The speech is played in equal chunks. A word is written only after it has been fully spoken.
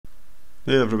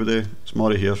Hey everybody, it's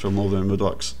Maury here from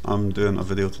Woodworkers. I'm doing a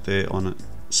video today on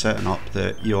setting up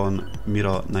the Aeon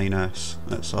Mira 9S.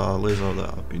 It's a laser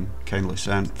that I've been kindly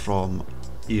sent from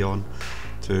Aeon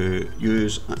to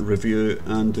use, review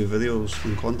and do videos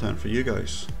and content for you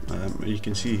guys. You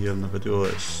can see here in the video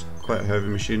it's quite a heavy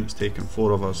machine. It's taken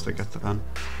 4 of us to get it in.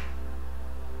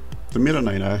 The Mira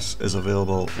 9S is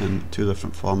available in 2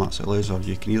 different formats of laser.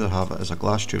 You can either have it as a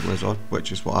glass tube laser,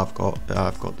 which is what I've got.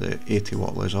 I've got the 80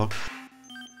 watt laser.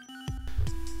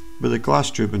 With the glass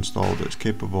tube installed, it's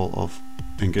capable of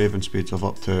engraving speeds of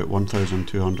up to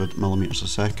 1200mm a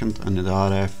second, and with the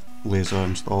RF laser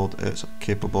installed, it's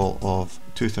capable of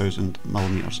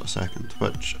 2000mm a second,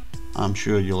 which I'm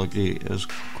sure you'll agree is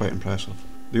quite impressive.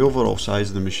 The overall size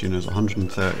of the machine is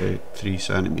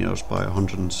 133cm by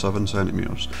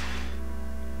 107cm.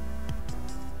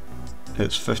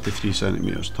 It's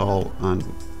 53cm tall and,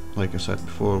 like I said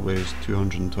before, weighs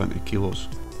 220 kilos.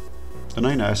 The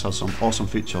 9S has some awesome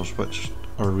features which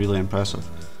are really impressive.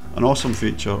 An awesome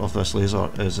feature of this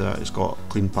laser is that it's got a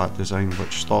clean path design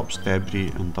which stops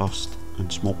debris and dust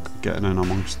and smoke getting in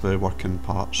amongst the working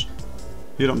parts.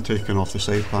 Here I'm taking off the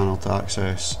side panel to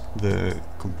access the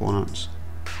components.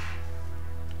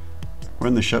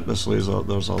 When they ship this laser,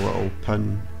 there's a little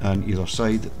pin on either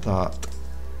side that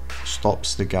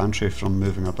stops the gantry from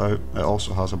moving about. It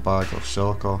also has a bag of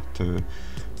silica to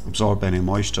absorb any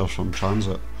moisture from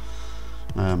transit.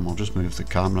 I'll just move the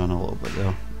camera in a little bit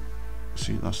there.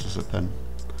 See, this is the pin.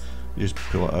 You just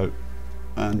pull it out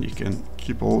and you can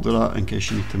keep a hold of that in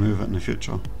case you need to move it in the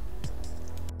future.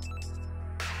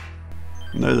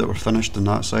 Now that we're finished on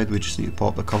that side, we just need to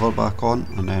pop the cover back on,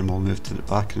 and then we'll move to the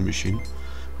back of the machine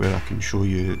where I can show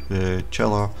you the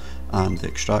chiller and the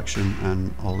extraction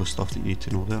and all the stuff that you need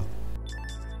to know there.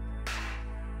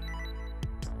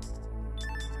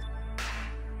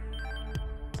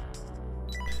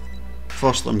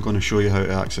 First, I'm going to show you how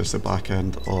to access the back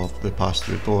end of the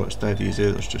pass-through door. It's dead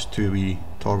easy. There's just 2 wee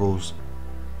toggles.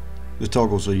 The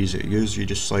toggles are easy to use. You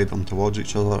just slide them towards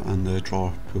each other and the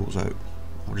drawer pulls out.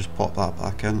 I'll just pop that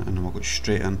back in and then we'll go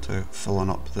straight into filling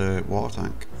up the water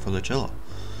tank for the chiller.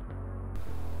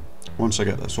 Once I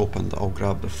get this opened, I'll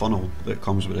grab the funnel that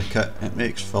comes with the kit. It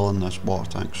makes filling this water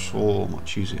tank so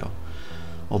much easier.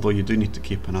 Although you do need to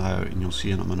keep an eye out, and you'll see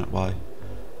in a minute why.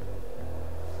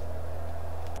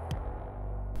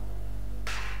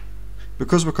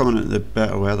 Because we're coming into the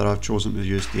better weather, I've chosen to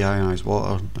use deionized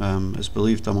water. It's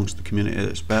believed amongst the community that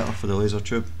it's better for the laser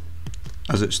tube,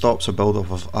 as it stops a build-up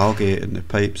of algae in the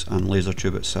pipes and laser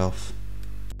tube itself.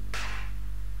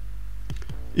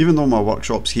 Even though my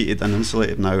workshop's heated and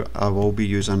insulated now, I will be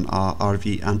using a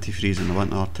RV antifreeze in the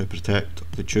winter to protect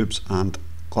the tubes and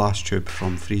glass tube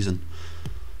from freezing.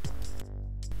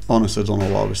 Honestly, I don't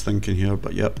know what I was thinking here,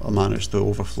 but yep, I managed to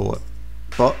overflow it.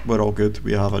 But we're all good.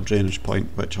 We have a drainage point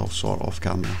which I'll sort off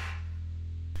camera.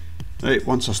 Right,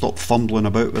 once I stop fumbling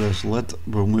about with this lid,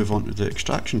 we'll move on to the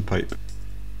extraction pipe.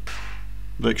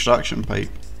 The extraction pipe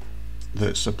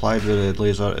that's supplied with the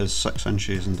laser is 6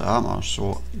 inches in diameter,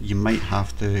 so you might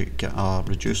have to get a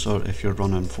reducer if you're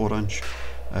running 4 inch,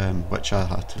 which I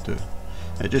had to do.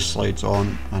 It just slides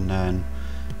on and then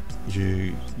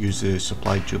you use the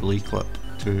supplied Jubilee clip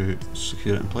to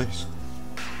secure it in place.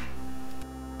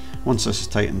 Once this is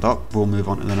tightened up, we'll move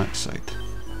on to the next side.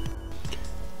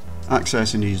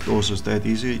 Accessing these doors is dead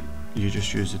easy. You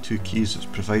just use the 2 keys that's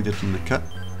provided in the kit,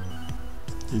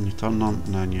 and you turn them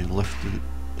and then you lift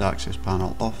the access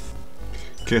panel off,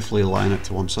 carefully line it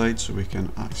to one side so we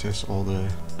can access all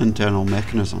the internal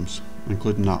mechanisms,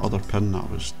 including that other pin that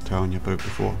I was telling you about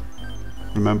before.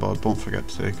 Remember, don't forget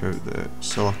to take out the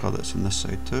silica that's in this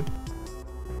side too.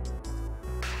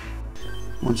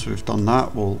 Once we've done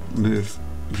that, we'll move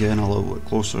you in a little bit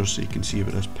closer so you can see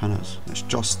where this pin is. It's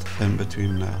just in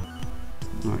between there.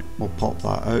 Right, we'll pop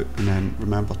that out and then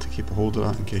remember to keep a hold of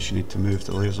that in case you need to move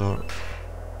the laser.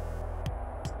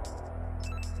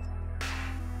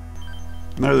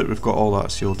 Now that we've got all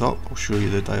that sealed up, I'll show you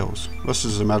the dials. This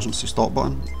is the emergency stop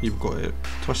button. You've got to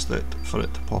twist it for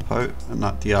it to pop out, and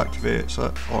that deactivates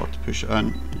it, or to push it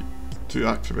in to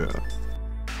activate it.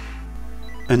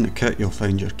 In the kit you'll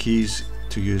find your keys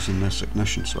to use in this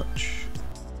ignition switch.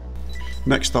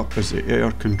 Next up is the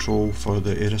air control for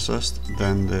the air assist,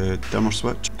 then the dimmer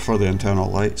switch for the internal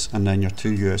lights, and then your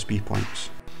 2 USB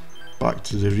points. Back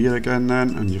to the rear again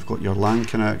then, and you've got your LAN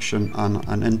connection and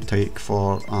an intake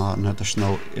for an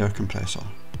additional air compressor,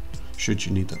 should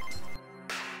you need it.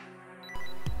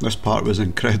 This part was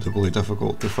incredibly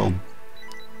difficult to film.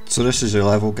 So this is a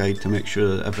level guide to make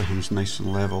sure that everything's nice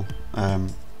and level. I'll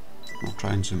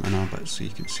try and zoom in a bit so you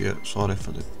can see it, sorry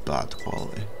for the bad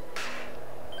quality.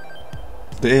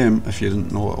 The aim, if you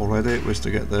didn't know it already, was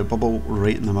to get the bubble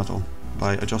right in the middle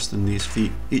by adjusting these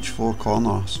feet. Each four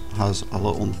corners has a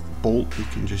little bolt you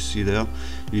can just see there.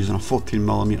 Using a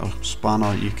 14mm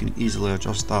spanner you can easily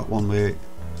adjust that one way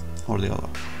or the other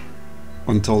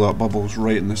until that bubble's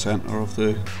right in the centre of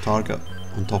the target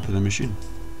on top of the machine.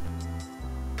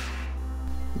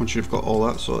 Once you've got all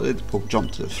that sorted, we'll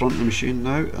jump to the front of the machine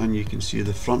now, and you can see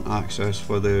the front access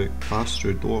for the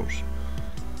pass-through doors.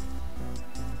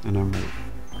 And then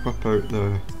we'll whip out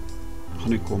the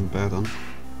honeycomb bedding.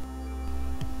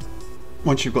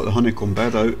 Once you've got the honeycomb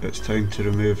bed out, it's time to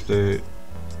remove the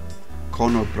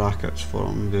corner brackets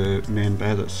from the main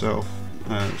bed itself.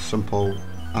 Simple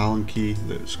Allen key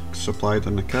that's supplied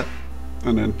in the kit,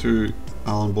 and then 2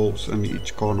 Allen bolts in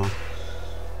each corner.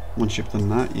 Once you've done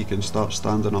that, you can start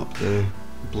standing up the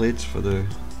blades for the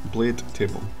blade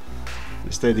table.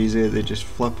 It's dead easy, they just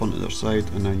flip onto their side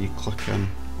and then you click in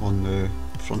on the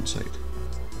front side.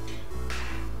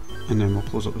 And then we'll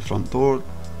close up the front door,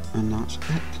 and that's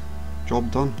it.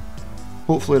 Job done.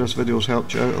 Hopefully this video's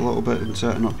helped you out a little bit in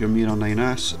setting up your Mira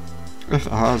 9S. If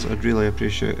it has, I'd really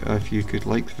appreciate it if you could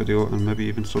like the video and maybe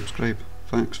even subscribe.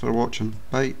 Thanks for watching.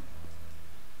 Bye.